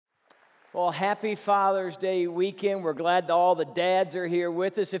Well, happy Father's Day weekend. We're glad that all the dads are here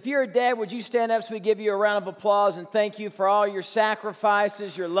with us. If you're a dad, would you stand up so we give you a round of applause and thank you for all your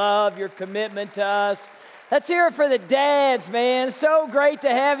sacrifices, your love, your commitment to us. Let's hear it for the dads, man. So great to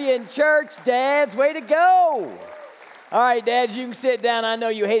have you in church, dads. Way to go. All right, dads, you can sit down. I know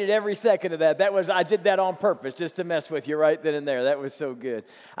you hated every second of that. I did that on purpose just to mess with you right then and there. That was so good.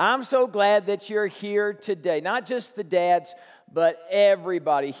 I'm so glad that you're here today. Not just the dads, but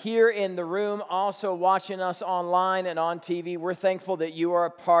everybody here in the room, also watching us online and on TV. We're thankful that you are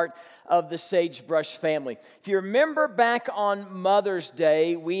a part of the Sagebrush family. If you remember back on Mother's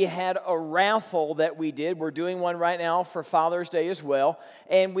Day, we had a raffle that we did. We're doing one right now for Father's Day as well.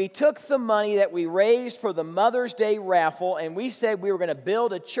 And we took the money that we raised for the Mother's Day raffle, and we said we were going to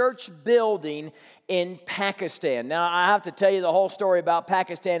build a church building in Pakistan. Now, I have to tell you the whole story about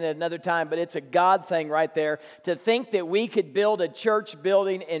Pakistan at another time, but it's a God thing right there. To think that we could build a church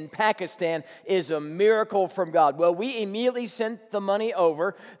building in Pakistan is a miracle from God. Well, we immediately sent the money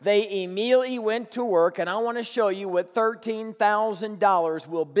over. They immediately went to work, and I want to show you what $13,000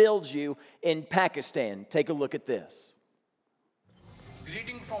 will build you in Pakistan. Take a look at this.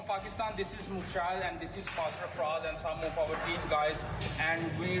 Greeting from Pakistan, this is Mushail and this is Pastor Fraz and some of our team guys, and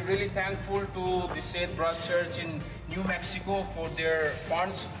we're really thankful to the Sagebrush Church in New Mexico for their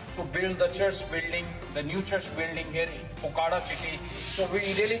funds to build the church building, the new church building here in Pokhara City. So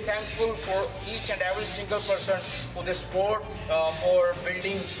we're really thankful for each and every single person for the support for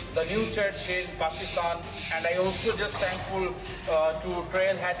building the new church here in Pakistan, and I also just thankful to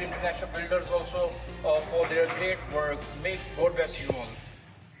Trailhead International Builders also for their great work. May God bless you all.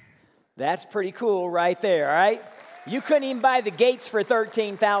 That's pretty cool right there, all right? You couldn't even buy the gates for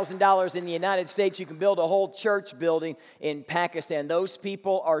 $13,000 in the United States. You can build a whole church building in Pakistan. Those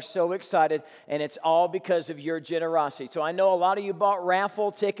people are so excited, and it's all because of your generosity. So I know a lot of you bought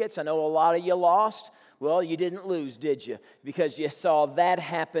raffle tickets. I know a lot of you lost. Well, you didn't lose, did you? Because you saw that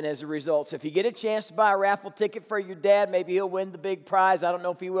happen as a result. So if you get a chance to buy a raffle ticket for your dad, maybe he'll win the big prize. I don't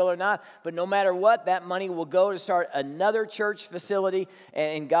know if he will or not. But no matter what, that money will go to start another church facility,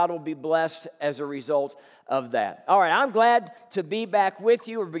 and God will be blessed as a result of that. All right, I'm glad to be back with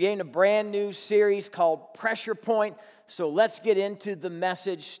you. We're beginning a brand new series called Pressure Point. So let's get into the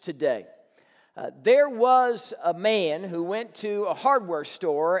message today. There was a man who went to a hardware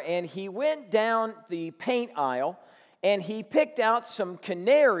store, and he went down the paint aisle, and he picked out some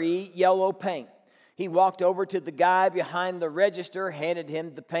canary yellow paint. He walked over to the guy behind the register, handed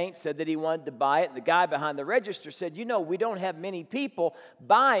him the paint, said that he wanted to buy it. And the guy behind the register said, "You know, we don't have many people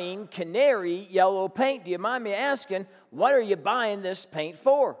buying canary yellow paint. Do you mind me asking, what are you buying this paint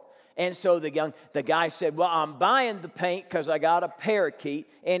for?" And so the guy said, "Well, I'm buying the paint because I got a parakeet,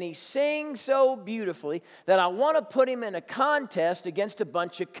 and he sings so beautifully that I want to put him in a contest against a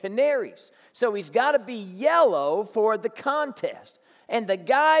bunch of canaries. So he's got to be yellow for the contest." And the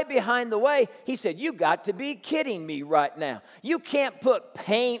guy behind the way, he said, "You got to be kidding me right now. You can't put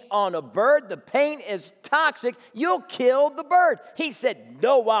paint on a bird. The paint is toxic. You'll kill the bird." He said,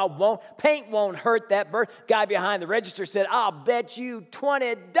 "No, I won't. Paint won't hurt that bird." Guy behind the register said, "I'll bet you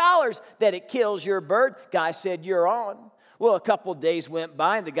 $20 that it kills your bird." Guy said, "You're on." Well, a couple of days went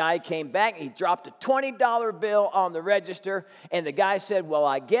by, and the guy came back, and he dropped a $20 bill on the register, and the guy said, "Well,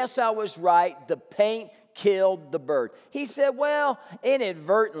 I guess I was right. The paint killed the bird." He said, "Well,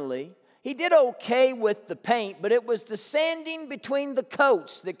 inadvertently, he did okay with the paint, but it was the sanding between the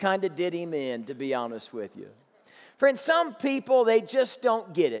coats that kind of did him in, to be honest with you." Friends, some people, they just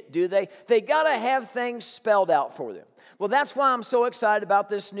don't get it, do they? They got to have things spelled out for them. Well, that's why I'm so excited about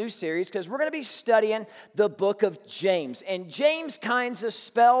this new series, because we're going to be studying the book of James. And James kind of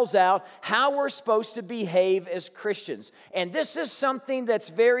spells out how we're supposed to behave as Christians. And this is something that's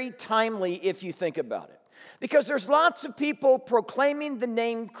very timely if you think about it. Because there's lots of people proclaiming the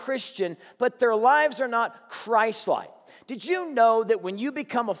name Christian, but their lives are not Christ-like. Did you know that when you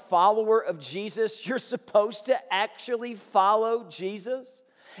become a follower of Jesus, you're supposed to actually follow Jesus?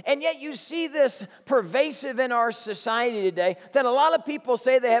 And yet you see this pervasive in our society today, that a lot of people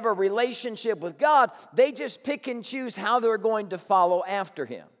say they have a relationship with God. They just pick and choose how they're going to follow after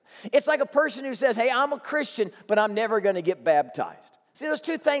Him. It's like a person who says, "Hey, I'm a Christian, but I'm never going to get baptized." See, those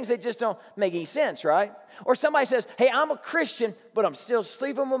two things, they just don't make any sense, right? Or somebody says, "Hey, I'm a Christian, but I'm still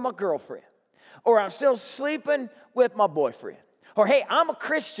sleeping with my girlfriend." Or "I'm still sleeping with my boyfriend." Or, "Hey, I'm a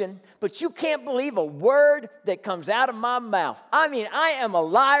Christian, but you can't believe a word that comes out of my mouth. I mean, I am a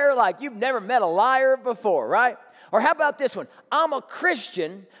liar like you've never met a liar before," right? Or how about this one? "I'm a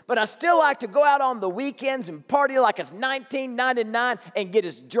Christian, but I still like to go out on the weekends and party like it's 1999 and get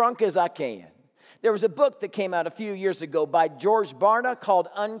as drunk as I can." There was a book that came out a few years ago by George Barna called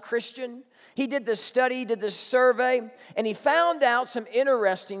Unchristian. He did this study, did this survey, and he found out some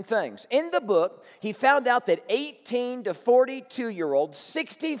interesting things. In the book, he found out that 18 to 42-year-olds,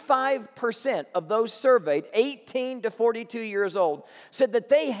 65% of those surveyed, 18 to 42 years old, said that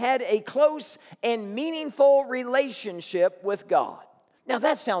they had a close and meaningful relationship with God. Now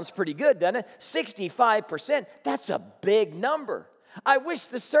that sounds pretty good, doesn't it? 65%, that's a big number. I wish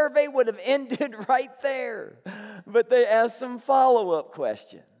the survey would have ended right there, but they asked some follow-up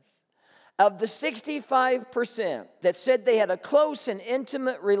questions. Of the 65% that said they had a close and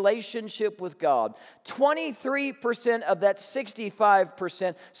intimate relationship with God, 23% of that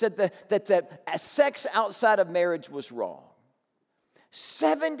 65% said that sex outside of marriage was wrong.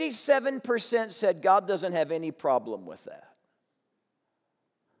 77% said God doesn't have any problem with that.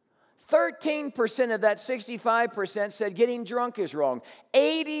 13% of that 65% said getting drunk is wrong.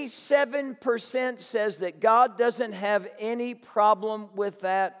 87% says that God doesn't have any problem with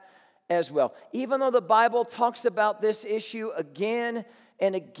that as well. Even though the Bible talks about this issue again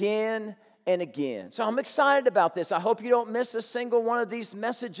and again and again. So I'm excited about this. I hope you don't miss a single one of these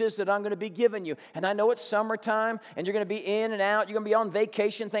messages that I'm going to be giving you. And I know it's summertime and you're going to be in and out. You're going to be on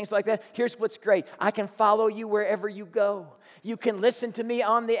vacation, things like that. Here's what's great. I can follow you wherever you go. You can listen to me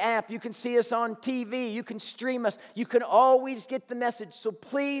on the app. You can see us on TV. You can stream us. You can always get the message. So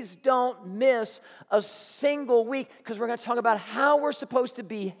please don't miss a single week, because we're going to talk about how we're supposed to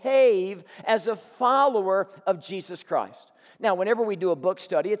behave as a follower of Jesus Christ. Now, whenever we do a book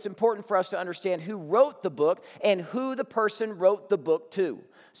study, it's important for us to understand who wrote the book and who the person wrote the book to.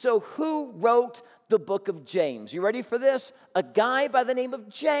 So who wrote the book of James? You ready for this? A guy by the name of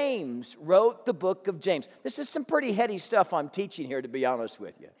James wrote the book of James. This is some pretty heady stuff I'm teaching here, to be honest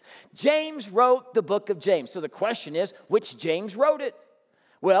with you. James wrote the book of James. So the question is, which James wrote it?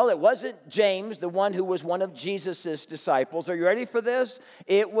 Well, it wasn't James, the one who was one of Jesus' disciples. Are you ready for this?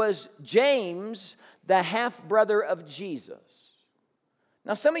 It was James, the half-brother of Jesus.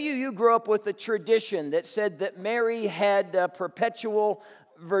 Now, some of you grew up with a tradition that said that Mary had perpetual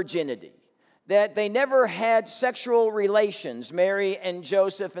virginity, that they never had sexual relations, Mary and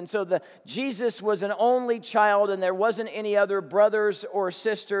Joseph, and so Jesus was an only child and there wasn't any other brothers or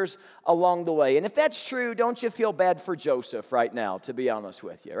sisters along the way. And if that's true, don't you feel bad for Joseph right now, to be honest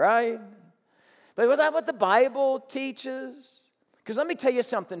with you, right? But was that what the Bible teaches? Because let me tell you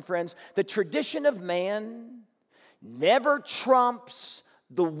something, friends. The tradition of man never trumps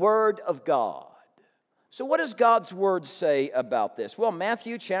the Word of God. So what does God's Word say about this? Well,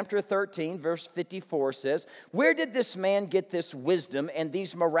 Matthew chapter 13, verse 54 says, "Where did this man get this wisdom and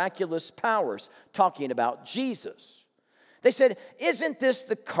these miraculous powers?" Talking about Jesus. They said, "Isn't this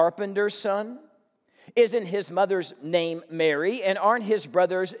the carpenter's son? Isn't his mother's name Mary? And aren't his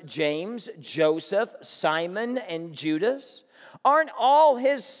brothers James, Joseph, Simon, and Judas? Aren't all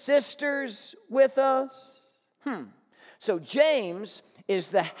his sisters with us?" So James is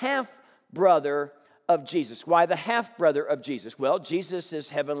the half-brother of Jesus. Why the half-brother of Jesus? Well, Jesus'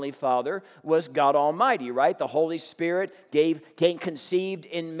 heavenly Father was God Almighty, right? The Holy Spirit came conceived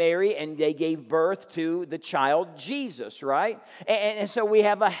in Mary, and they gave birth to the child Jesus, right? And so we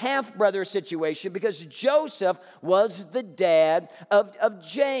have a half-brother situation because Joseph was the dad of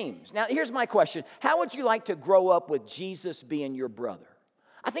James. Now, here's my question. How would you like to grow up with Jesus being your brother?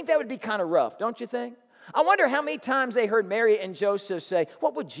 I think that would be kind of rough, don't you think? I wonder how many times they heard Mary and Joseph say,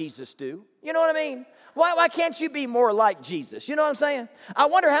 "What would Jesus do?" You know what I mean? Why can't you be more like Jesus? You know what I'm saying? I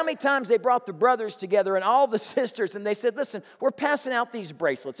wonder how many times they brought the brothers together and all the sisters and they said, "Listen, we're passing out these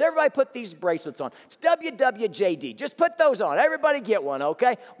bracelets. Everybody put these bracelets on. It's WWJD. Just put those on. Everybody get one,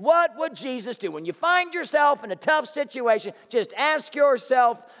 okay? What would Jesus do?" When you find yourself in a tough situation, just ask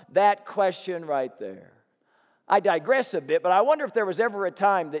yourself that question right there. I digress a bit, but I wonder if there was ever a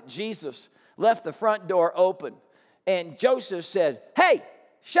time that Jesus left the front door open and Joseph said, "Hey,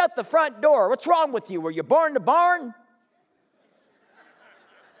 shut the front door. What's wrong with you? Were you born in the barn?"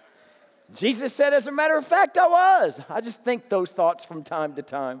 Jesus said, "As a matter of fact, I was." I just think those thoughts from time to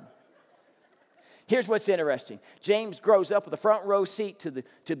time. Here's what's interesting. James grows up with a front row seat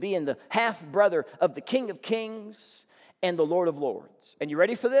to being the half-brother of the King of Kings and the Lord of Lords. And you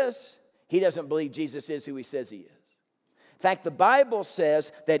ready for this? He doesn't believe Jesus is who he says he is. In fact, the Bible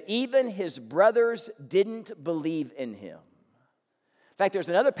says that even his brothers didn't believe in him. In fact, there's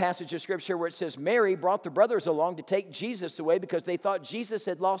another passage of Scripture where it says Mary brought the brothers along to take Jesus away because they thought Jesus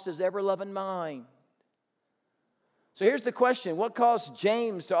had lost his ever-loving mind. So here's the question. What caused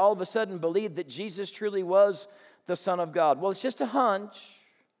James to all of a sudden believe that Jesus truly was the Son of God? Well, it's just a hunch,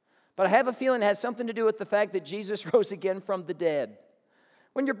 but I have a feeling it has something to do with the fact that Jesus rose again from the dead.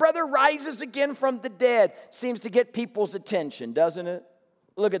 When your brother rises again from the dead, seems to get people's attention, doesn't it?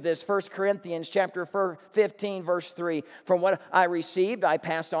 Look at this, 1 Corinthians chapter 15, verse 3. From what I received, I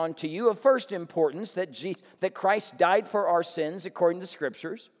passed on to you of first importance that Christ died for our sins according to the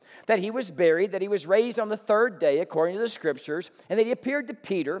Scriptures, that he was buried, that he was raised on the third day according to the Scriptures, and that he appeared to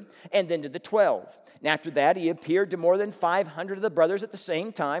Peter and then to the 12. And after that, he appeared to more than 500 of the brothers at the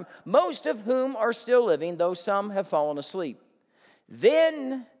same time, most of whom are still living, though some have fallen asleep.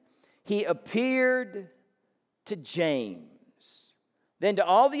 Then he appeared to James, then to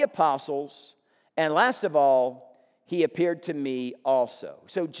all the apostles, and last of all, he appeared to me also.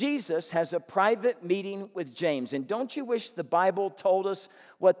 So Jesus has a private meeting with James. And don't you wish the Bible told us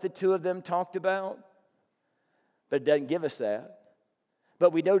what the two of them talked about? But it doesn't give us that.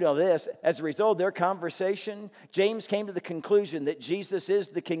 But we do know this. As a result of their conversation, James came to the conclusion that Jesus is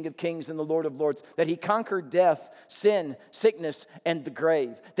the King of Kings and the Lord of Lords, that he conquered death, sin, sickness, and the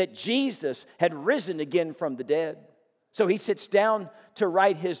grave, that Jesus had risen again from the dead. So he sits down to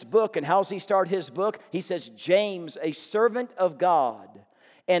write his book. And how's he start his book? He says, James, a servant of God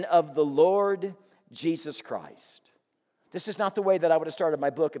and of the Lord Jesus Christ. This is not the way that I would have started my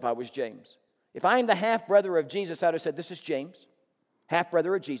book if I was James. If I am the half-brother of Jesus, I would have said, this is James,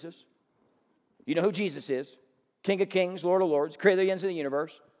 half-brother of Jesus. You know who Jesus is. King of kings, Lord of lords, creator of the ends of the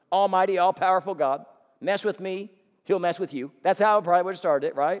universe, almighty, all-powerful God. Mess with me, he'll mess with you. That's how I probably would have started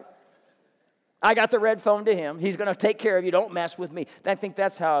it, right? I got the red phone to him. He's going to take care of you. Don't mess with me. I think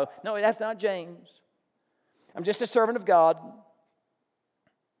that's how. No, that's not James. I'm just a servant of God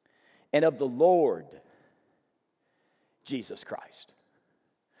and of the Lord Jesus Christ.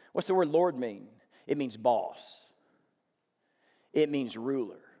 What's the word Lord mean? It means boss. It means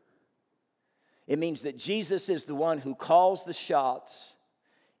ruler. It means that Jesus is the one who calls the shots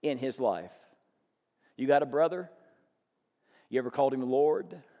in his life. You got a brother? You ever called him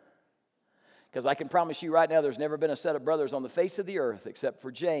Lord? Because I can promise you right now, there's never been a set of brothers on the face of the earth except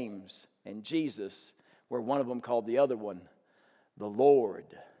for James and Jesus, where one of them called the other one the Lord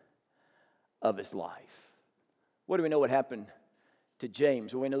of his life. What do we know what happened to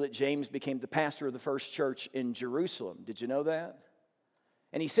James? Well, we know that James became the pastor of the first church in Jerusalem. Did you know that?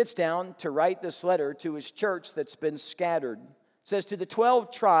 And he sits down to write this letter to his church that's been scattered. It says, to the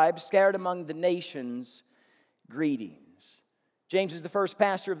 12 tribes scattered among the nations, greetings. James is the first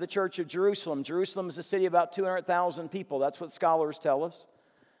pastor of the church of Jerusalem. Jerusalem is a city of about 200,000 people. That's what scholars tell us.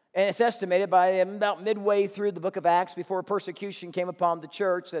 And it's estimated by about midway through the book of Acts, before persecution came upon the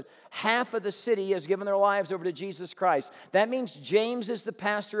church, that half of the city has given their lives over to Jesus Christ. That means James is the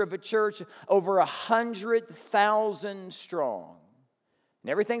pastor of a church over 100,000 strong. And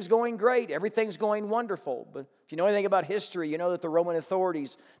everything's going great. Everything's going wonderful. But if you know anything about history, you know that the Roman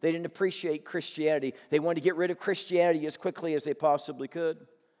authorities, they didn't appreciate Christianity. They wanted to get rid of Christianity as quickly as they possibly could.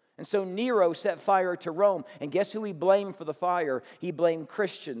 And so Nero set fire to Rome. And guess who he blamed for the fire? He blamed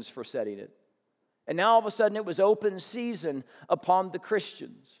Christians for setting it. And now all of a sudden it was open season upon the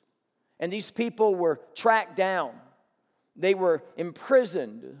Christians. And these people were tracked down. They were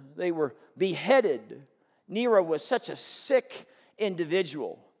imprisoned. They were beheaded. Nero was such a sick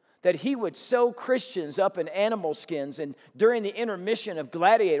individual that he would sew Christians up in animal skins, and during the intermission of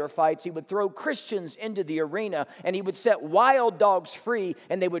gladiator fights, he would throw Christians into the arena, and he would set wild dogs free,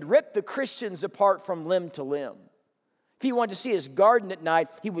 and they would rip the Christians apart from limb to limb. If he wanted to see his garden at night,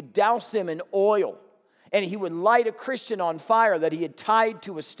 he would douse them in oil, and he would light a Christian on fire that he had tied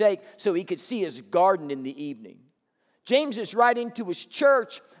to a stake so he could see his garden in the evening. James is writing to his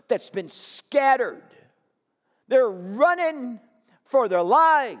church that's been scattered. They're running for their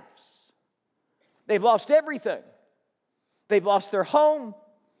lives. They've lost everything. They've lost their home.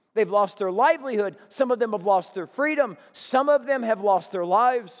 They've lost their livelihood. Some of them have lost their freedom. Some of them have lost their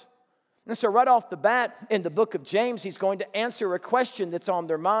lives. And so right off the bat, in the book of James, he's going to answer a question that's on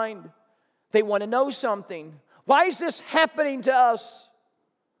their mind. They want to know something. Why is this happening to us?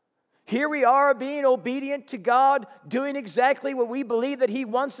 Here we are being obedient to God, doing exactly what we believe that he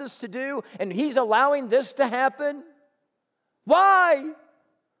wants us to do, and he's allowing this to happen. Why?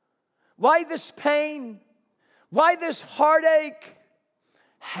 Why this pain? Why this heartache?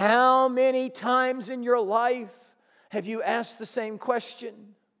 How many times in your life have you asked the same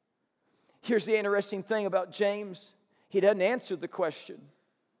question? Here's the interesting thing about James. He doesn't answer the question.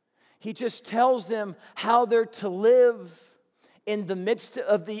 He just tells them how they're to live in the midst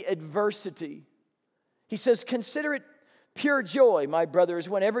of the adversity. He says, consider it pure joy, my brothers,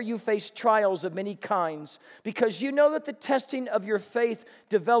 whenever you face trials of many kinds, because you know that the testing of your faith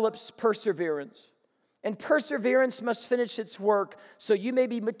develops perseverance. And perseverance must finish its work, so you may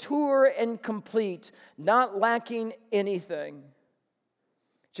be mature and complete, not lacking anything.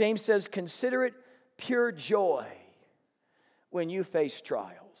 James says, consider it pure joy when you face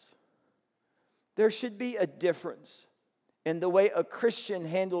trials. There should be a difference in the way a Christian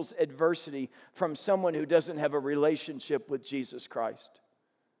handles adversity from someone who doesn't have a relationship with Jesus Christ.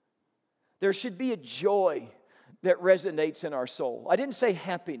 There should be a joy that resonates in our soul. I didn't say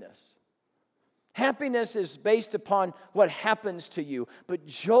happiness. Happiness is based upon what happens to you, but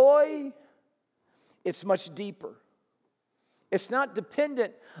joy, it's much deeper. It's not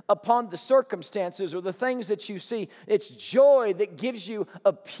dependent upon the circumstances or the things that you see. It's joy that gives you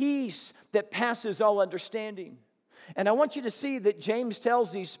a peace that passes all understanding. And I want you to see that James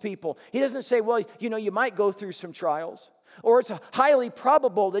tells these people, he doesn't say, well, you might go through some trials, or it's highly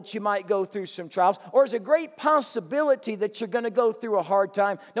probable that you might go through some trials, or it's a great possibility that you're going to go through a hard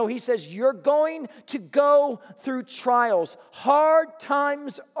time. No, he says you're going to go through trials. Hard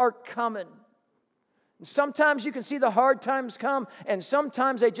times are coming. Sometimes you can see the hard times come, and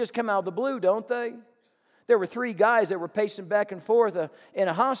sometimes they just come out of the blue, don't they? There were 3 guys that were pacing back and forth in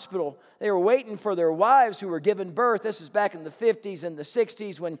a hospital. They were waiting for their wives who were giving birth. This is back in the 50s and the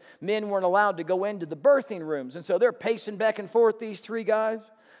 60s when men weren't allowed to go into the birthing rooms. And so they're pacing back and forth, these 3 guys.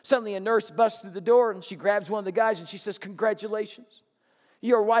 Suddenly a nurse busts through the door, and she grabs one of the guys, and she says, congratulations.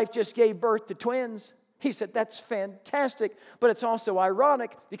 Your wife just gave birth to twins. He said, that's fantastic, but it's also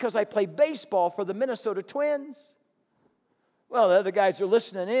ironic because I play baseball for the Minnesota Twins. Well, the other guys are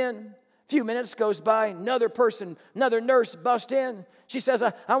listening in. A few minutes goes by, another nurse busts in. She says,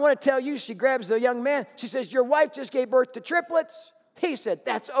 I want to tell you, she grabs the young man. She says, your wife just gave birth to triplets. He said,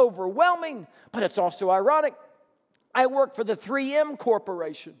 that's overwhelming, but it's also ironic. I work for the 3M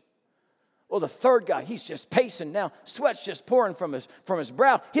Corporation. Well, the third guy, he's just pacing now. Sweat's just pouring from his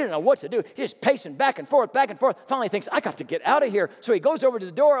brow. He didn't know what to do. He's just pacing back and forth, back and forth. Finally thinks, I got to get out of here. So he goes over to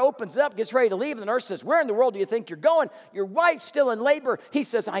the door, opens it up, gets ready to leave. And the nurse says, where in the world do you think you're going? Your wife's still in labor. He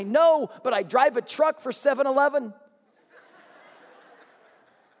says, I know, but I drive a truck for 7-Eleven.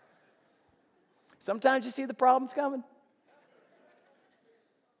 Sometimes you see the problems coming.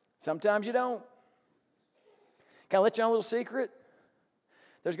 Sometimes you don't. Can I let you on a little secret?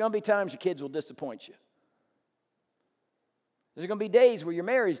 There's going to be times your kids will disappoint you. There's going to be days where your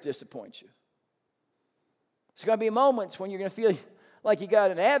marriage disappoints you. There's going to be moments when you're going to feel like you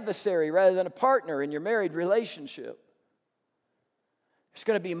got an adversary rather than a partner in your married relationship. There's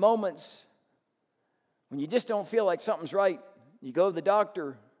going to be moments when you just don't feel like something's right. You go to the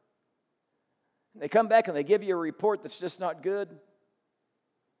doctor, and they come back and they give you a report that's just not good.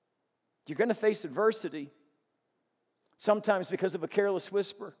 You're going to face adversity. Sometimes because of a careless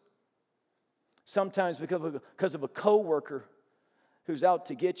whisper. Sometimes because of a coworker who's out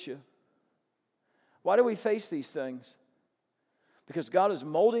to get you. Why do we face these things? Because God is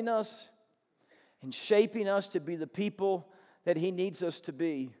molding us and shaping us to be the people that He needs us to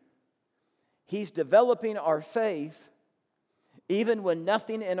be. He's developing our faith even when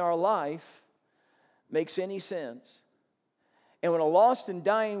nothing in our life makes any sense. And when a lost and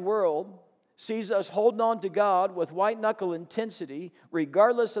dying world sees us holding on to God with white-knuckle intensity,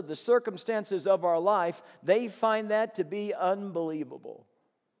 regardless of the circumstances of our life, they find that to be unbelievable.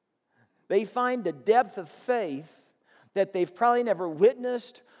 They find a depth of faith that they've probably never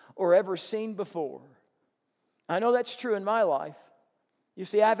witnessed or ever seen before. I know that's true in my life. You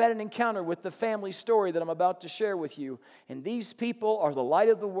see, I've had an encounter with the family story that I'm about to share with you, and these people are the light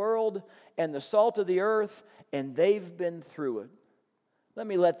of the world and the salt of the earth, and they've been through it.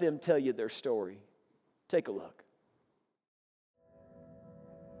 Let them tell you their story. Take a look.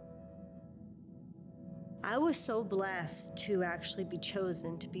 I was so blessed to actually be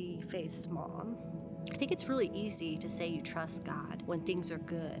chosen to be Faith's mom. I think it's really easy to say you trust God when things are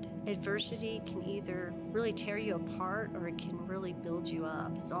good. Adversity can either really tear you apart or it can really build you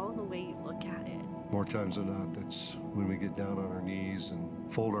up. It's all in the way you look at it. More times than not, that's when we get down on our knees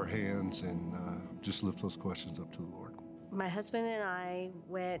and fold our hands and just lift those questions up to the Lord. My husband and I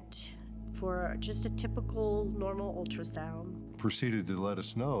went for just a typical normal ultrasound. Proceeded to let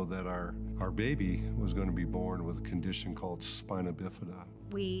us know that our baby was going to be born with a condition called spina bifida.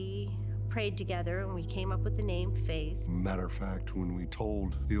 We prayed together and we came up with the name Faith. Matter of fact, when we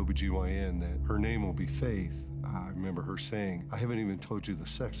told the OBGYN that her name will be Faith, I remember her saying, I haven't even told you the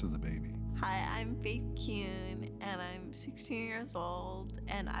sex of the baby. Hi, I'm Faith Kuhn, and I'm 16 years old,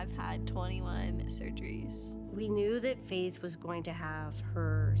 and I've had 21 surgeries. We knew that Faith was going to have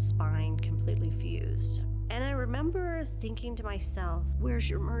her spine completely fused. And I remember thinking to myself, where's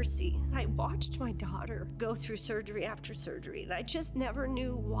your mercy? I watched my daughter go through surgery after surgery, and I just never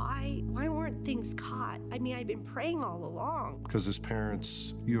knew why weren't things caught? I mean, I'd been praying all along. Because as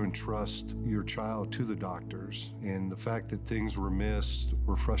parents, you entrust your child to the doctors, and the fact that things were missed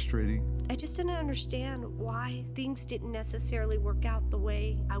were frustrating. I just didn't understand why things didn't necessarily work out the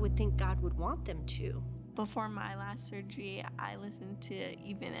way I would think God would want them to. Before my last surgery, I listened to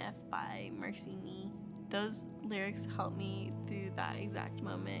Even If by Mercy Me. Those lyrics helped me through that exact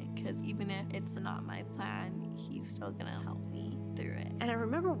moment, because even if it's not my plan, he's still gonna help me through it. And I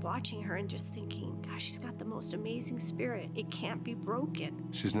remember watching her and just thinking, gosh, she's got the most amazing spirit. It can't be broken.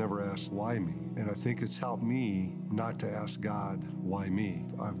 She's never asked, why me? And I think it's helped me not to ask God, why me?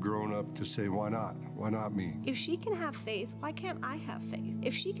 I've grown up to say, why not? Why not me? If she can have faith, why can't I have faith?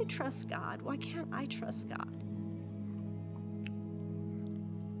 If she can trust God, why can't I trust God?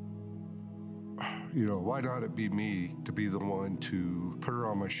 Why not it be me to be the one to put her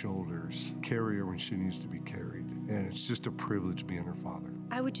on my shoulders, carry her when she needs to be carried? And it's just a privilege being her father.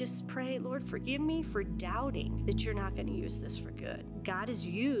 I would just pray, Lord, forgive me for doubting that you're not going to use this for good. God has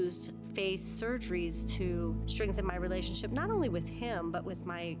used faith surgeries to strengthen my relationship, not only with him, but with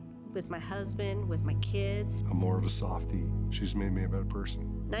my husband, with my kids. I'm more of a softie. She's made me a better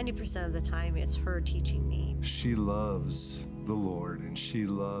person. 90% of the time, it's her teaching me. She loves the Lord, and she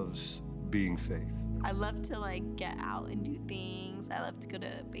loves being faith. I love to get out and do things. I love to go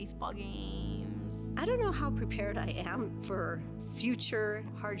to baseball games. I don't know how prepared I am for future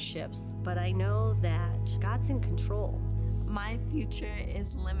hardships, but I know that God's in control. My future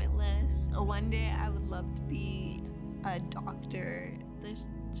is limitless. One day I would love to be a doctor. There's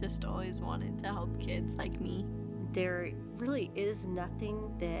just always wanted to help kids like me. There really is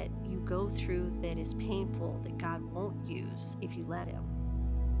nothing that you go through that is painful that God won't use if you let him.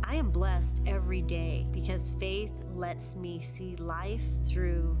 I am blessed every day because faith lets me see life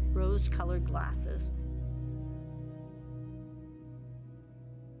through rose-colored glasses.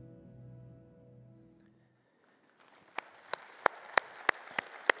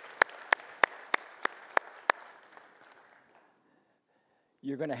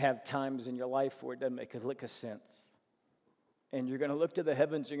 You're going to have times in your life where it doesn't make a lick of sense. And you're going to look to the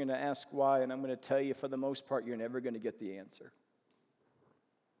heavens, you're going to ask why, and I'm going to tell you, for the most part, you're never going to get the answer.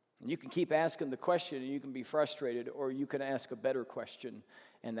 And you can keep asking the question, and you can be frustrated, or you can ask a better question,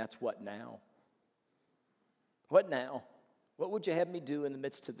 and that's what now? What now? What would you have me do in the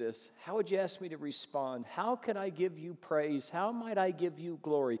midst of this? How would you ask me to respond? How can I give you praise? How might I give you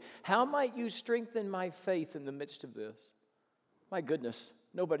glory? How might you strengthen my faith in the midst of this? My goodness,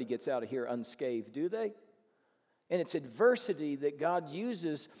 nobody gets out of here unscathed, do they? And it's adversity that God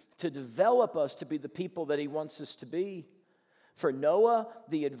uses to develop us to be the people that he wants us to be. For Noah,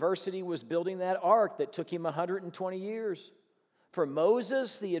 the adversity was building that ark that took him 120 years. For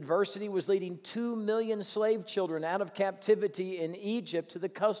Moses, the adversity was leading 2 million slave children out of captivity in Egypt to the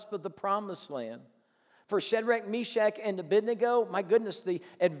cusp of the promised land. For Shadrach, Meshach, and Abednego, my goodness, the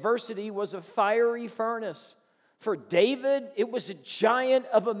adversity was a fiery furnace. For David, it was a giant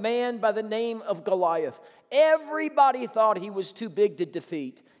of a man by the name of Goliath. Everybody thought he was too big to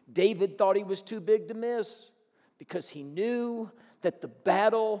defeat. David thought he was too big to miss because he knew that the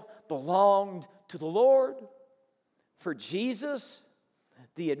battle belonged to the Lord. For Jesus,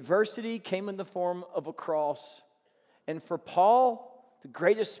 the adversity came in the form of a cross. And for Paul, the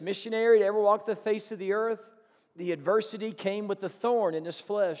greatest missionary to ever walk the face of the earth, the adversity came with a thorn in his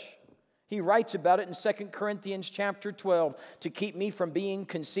flesh. He writes about it in 2 Corinthians chapter 12. To keep me from being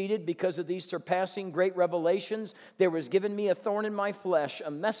conceited because of these surpassing great revelations, there was given me a thorn in my flesh,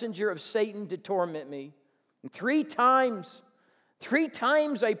 a messenger of Satan to torment me. And three times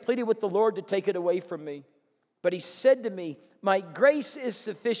I pleaded with the Lord to take it away from me. But he said to me, my grace is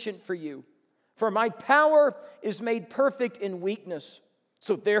sufficient for you, for my power is made perfect in weakness.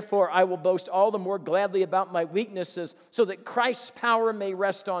 So therefore I will boast all the more gladly about my weaknesses, so that Christ's power may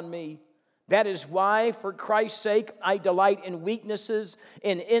rest on me. That is why, for Christ's sake, I delight in weaknesses,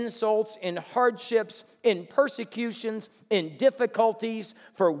 in insults, in hardships, in persecutions, in difficulties.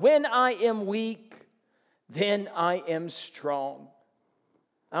 For when I am weak, then I am strong.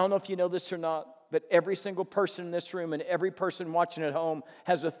 I don't know if you know this or not, but every single person in this room and every person watching at home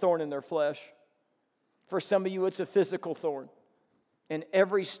has a thorn in their flesh. For some of you, it's a physical thorn. And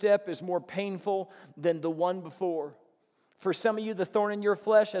every step is more painful than the one before. For some of you, the thorn in your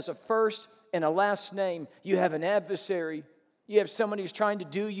flesh has a first and a last name. You have an adversary. You have someone who's trying to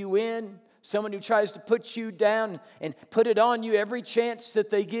do you in, someone who tries to put you down and put it on you every chance that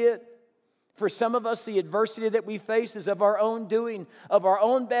they get. For some of us, the adversity that we face is of our own doing, of our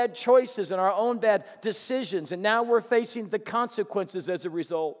own bad choices and our own bad decisions. And now we're facing the consequences as a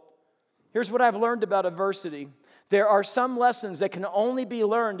result. Here's what I've learned about adversity. There are some lessons that can only be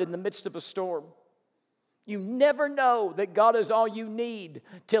learned in the midst of a storm. You never know that God is all you need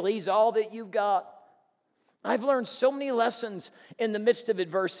till He's all that you've got. I've learned so many lessons in the midst of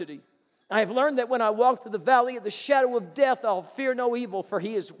adversity. I have learned that when I walk through the valley of the shadow of death, I'll fear no evil, for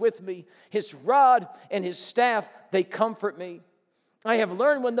He is with me. His rod and His staff, they comfort me. I have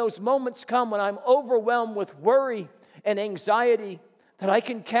learned when those moments come when I'm overwhelmed with worry and anxiety, that I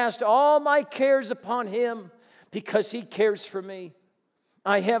can cast all my cares upon Him because He cares for me.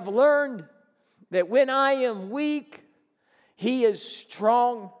 I have learned that when I am weak, He is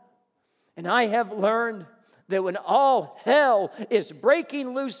strong. And I have learned that when all hell is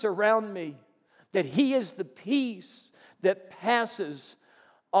breaking loose around me, that He is the peace that passes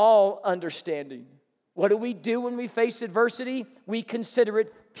all understanding. What do we do when we face adversity? We consider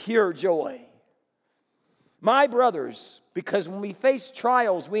it pure joy. My brothers, because when we face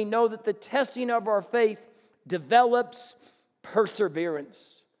trials, we know that the testing of our faith develops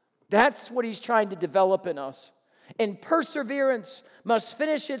perseverance. That's what He's trying to develop in us. And perseverance must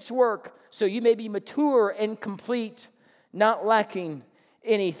finish its work so you may be mature and complete, not lacking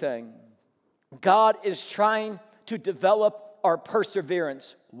anything. God is trying to develop our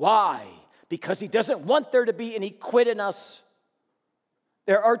perseverance. Why? Because He doesn't want there to be any quit in us.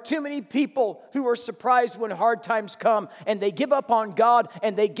 There are too many people who are surprised when hard times come and they give up on God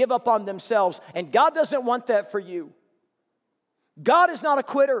and they give up on themselves. And God doesn't want that for you. God is not a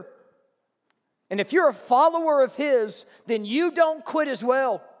quitter. And if you're a follower of His, then you don't quit as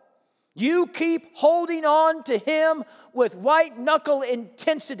well. You keep holding on to Him with white-knuckle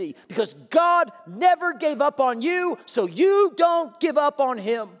intensity because God never gave up on you, so you don't give up on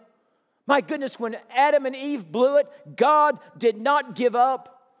Him. My goodness, when Adam and Eve blew it, God did not give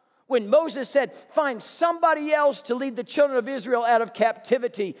up. When Moses said, find somebody else to lead the children of Israel out of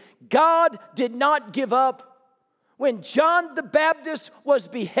captivity, God did not give up. When John the Baptist was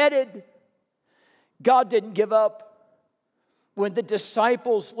beheaded, God didn't give up. When the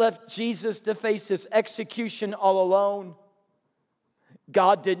disciples left Jesus to face His execution all alone,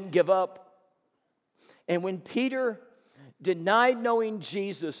 God didn't give up. And when Peter denied knowing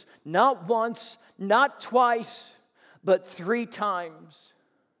Jesus, not once, not twice, but 3 times,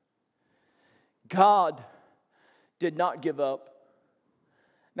 God did not give up.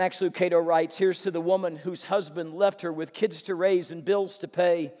 Max Lucado writes, here's to the woman whose husband left her with kids to raise and bills to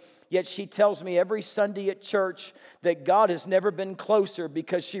pay. Yet she tells me every Sunday at church that God has never been closer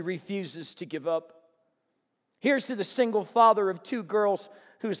because she refuses to give up. Here's to the single father of 2 girls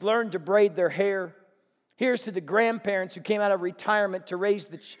who's learned to braid their hair. Here's to the grandparents who came out of retirement to raise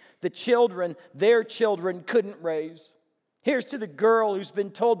the children their children couldn't raise. Here's to the girl who's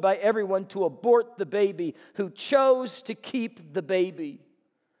been told by everyone to abort the baby, who chose to keep the baby.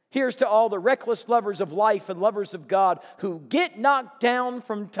 Here's to all the reckless lovers of life and lovers of God who get knocked down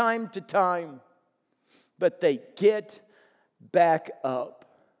from time to time, but they get back up.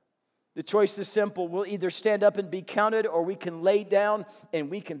 The choice is simple. We'll either stand up and be counted, or we can lay down and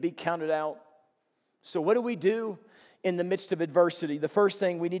we can be counted out. So what do we do in the midst of adversity? The first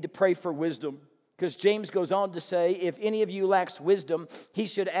thing, we need to pray for wisdom. Because James goes on to say, if any of you lacks wisdom, he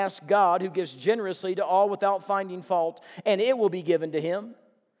should ask God, who gives generously to all without finding fault, and it will be given to him.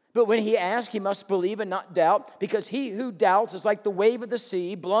 But when he asks, he must believe and not doubt, because he who doubts is like the wave of the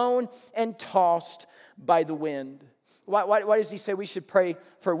sea, blown and tossed by the wind. Why does he say we should pray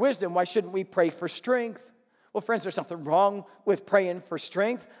for wisdom? Why shouldn't we pray for strength? Well, friends, there's nothing wrong with praying for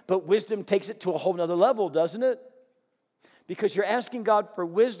strength, but wisdom takes it to a whole nother level, doesn't it? Because you're asking God for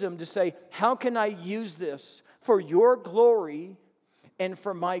wisdom to say, how can I use this for your glory and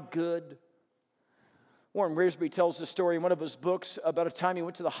for my good? Warren Wiersbe tells the story in one of his books about a time he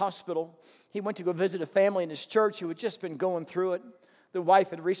went to the hospital. He went to go visit a family in his church who had just been going through it. The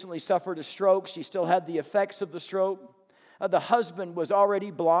wife had recently suffered a stroke. She still had the effects of the stroke. The husband was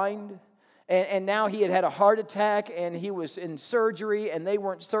already blind, and now he had a heart attack, and he was in surgery, and they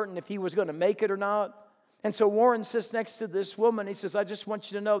weren't certain if he was going to make it or not. And so Warren sits next to this woman. He says, I just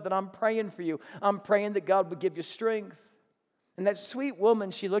want you to know that I'm praying for you. I'm praying that God would give you strength. And that sweet woman,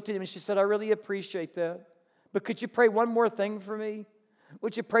 she looked at him and she said, I really appreciate that. But could you pray one more thing for me?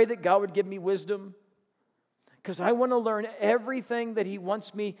 Would you pray that God would give me wisdom? Because I want to learn everything that he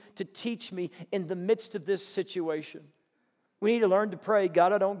wants me to teach me in the midst of this situation. We need to learn to pray,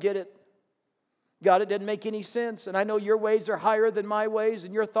 God, I don't get it. God, it didn't make any sense. And I know your ways are higher than my ways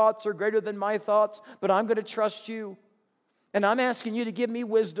and your thoughts are greater than my thoughts, but I'm going to trust you. And I'm asking you to give me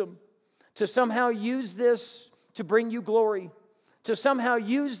wisdom to somehow use this to bring you glory, to somehow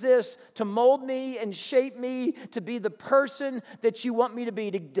use this to mold me and shape me to be the person that you want me to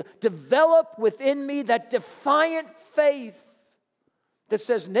be, to develop within me that defiant faith that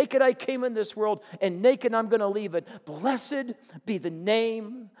says, naked I came in this world, and naked I'm going to leave it. Blessed be the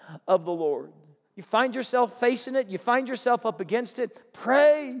name of the Lord. You find yourself facing it, you find yourself up against it,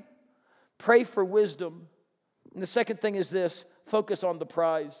 pray. Pray for wisdom. And the second thing is this, focus on the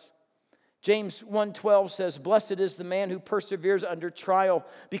prize. James 1:12 says, blessed is the man who perseveres under trial,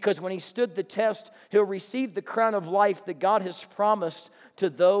 because when he stood the test, he'll receive the crown of life that God has promised to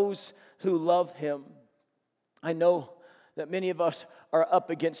those who love him. I know that many of us are up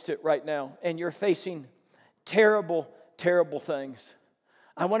against it right now, and you're facing terrible, terrible things.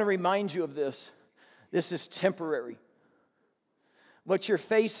 I want to remind you of this. This is temporary. What you're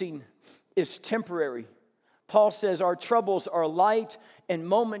facing is temporary. Paul says our troubles are light and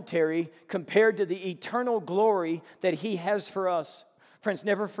momentary compared to the eternal glory that he has for us. Friends,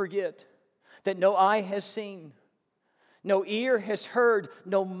 never forget that no eye has seen, no ear has heard,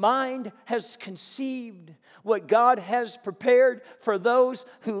 no mind has conceived what God has prepared for those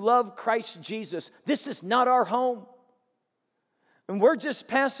who love Christ Jesus. This is not our home. And we're just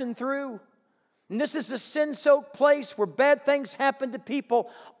passing through. And this is a sin-soaked place where bad things happen to people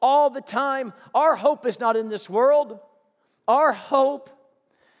all the time. Our hope is not in this world. Our hope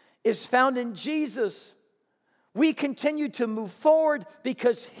is found in Jesus. We continue to move forward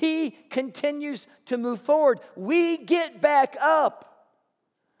because He continues to move forward. We get back up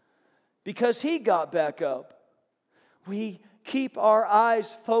because He got back up. We keep our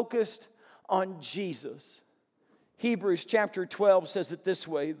eyes focused on Jesus. Hebrews chapter 12 says it this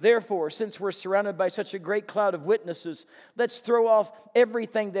way, therefore, since we're surrounded by such a great cloud of witnesses, let's throw off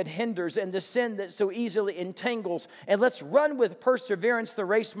everything that hinders and the sin that so easily entangles, and let's run with perseverance the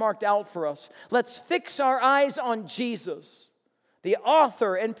race marked out for us. Let's fix our eyes on Jesus, the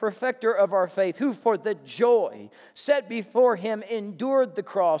author and perfecter of our faith, who for the joy set before Him endured the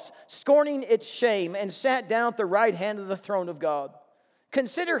cross, scorning its shame, and sat down at the right hand of the throne of God.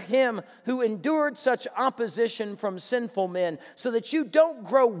 Consider Him who endured such opposition from sinful men, so that you don't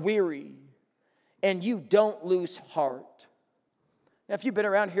grow weary and you don't lose heart. Now, if you've been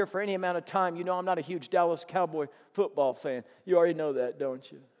around here for any amount of time, you know I'm not a huge Dallas Cowboy football fan. You already know that,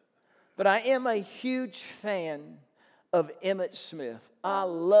 don't you? But I am a huge fan of Emmitt Smith. I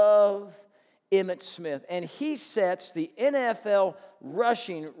love Emmitt Smith, and he sets the NFL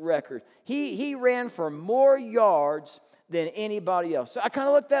rushing record. He ran for more yards than anybody else. So I kind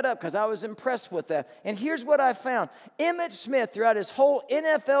of looked that up because I was impressed with that. And here's what I found. Emmitt Smith, throughout his whole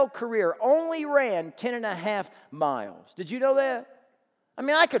NFL career, only ran 10.5 miles. Did you know that? I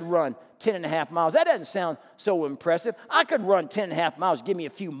mean, I could run 10.5 miles. That doesn't sound so impressive. I could run 10.5 miles. Give me a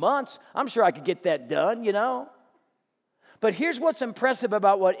few months. I'm sure I could get that done, you know. But here's what's impressive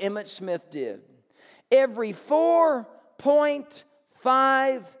about what Emmitt Smith did. Every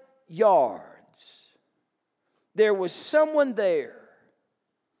 4.5 yards, there was someone there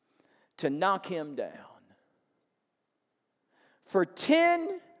to knock him down. For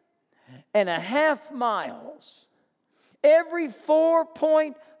 10.5 miles, every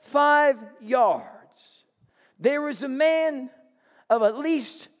 4.5 yards, there was a man of at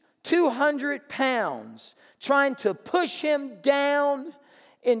least 200 pounds trying to push him down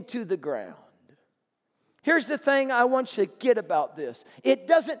into the ground. Here's the thing I want you to get about this. It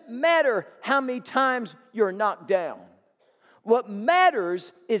doesn't matter how many times you're knocked down. What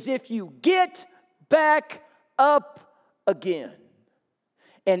matters is if you get back up again.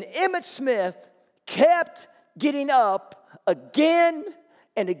 And Emmitt Smith kept getting up again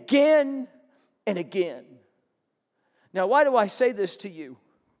and again and again. Now, why do I say this to you?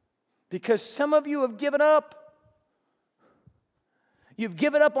 Because some of you have given up. You've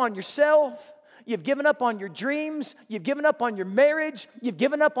given up on yourself. You've given up on your dreams. You've given up on your marriage. You've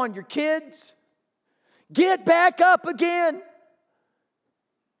given up on your kids. Get back up again.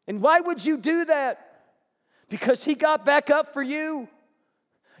 And why would you do that? Because He got back up for you.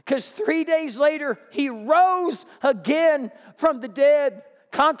 Because 3 days later, He rose again from the dead,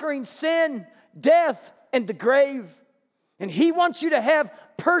 conquering sin, death, and the grave. And He wants you to have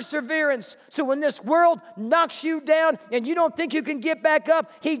perseverance. So when this world knocks you down and you don't think you can get back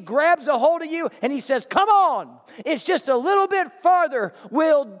up, He grabs a hold of you and He says, come on, it's just a little bit farther.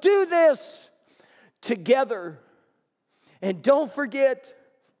 We'll do this together. And don't forget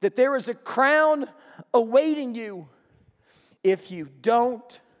that there is a crown awaiting you if you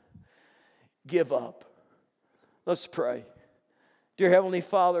don't give up. Let's pray. Dear Heavenly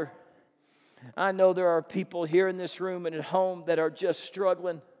Father, I know there are people here in this room and at home that are just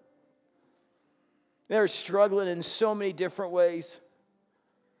struggling. They're struggling in so many different ways.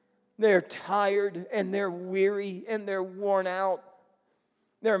 They're tired and they're weary and they're worn out.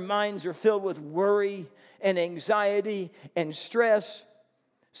 Their minds are filled with worry and anxiety and stress.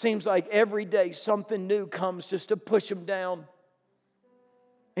 Seems like every day something new comes just to push them down.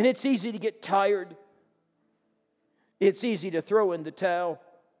 And it's easy to get tired. It's easy to throw in the towel.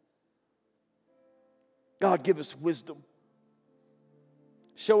 God, give us wisdom.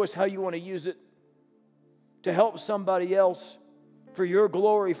 Show us how you want to use it to help somebody else for your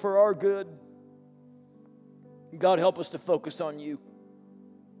glory, for our good. God, help us to focus on you.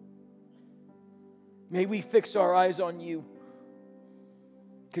 May we fix our eyes on you,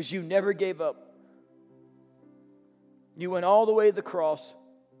 because you never gave up. You went all the way to the cross,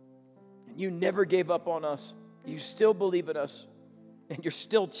 and you never gave up on us. You still believe in us, and you're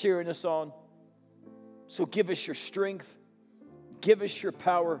still cheering us on. So give us your strength, give us your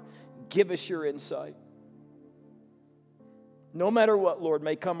power, give us your insight. No matter what, Lord,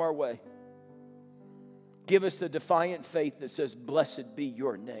 may come our way, give us the defiant faith that says, blessed be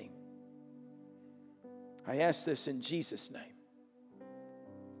your name. I ask this in Jesus' name.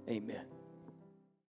 Amen.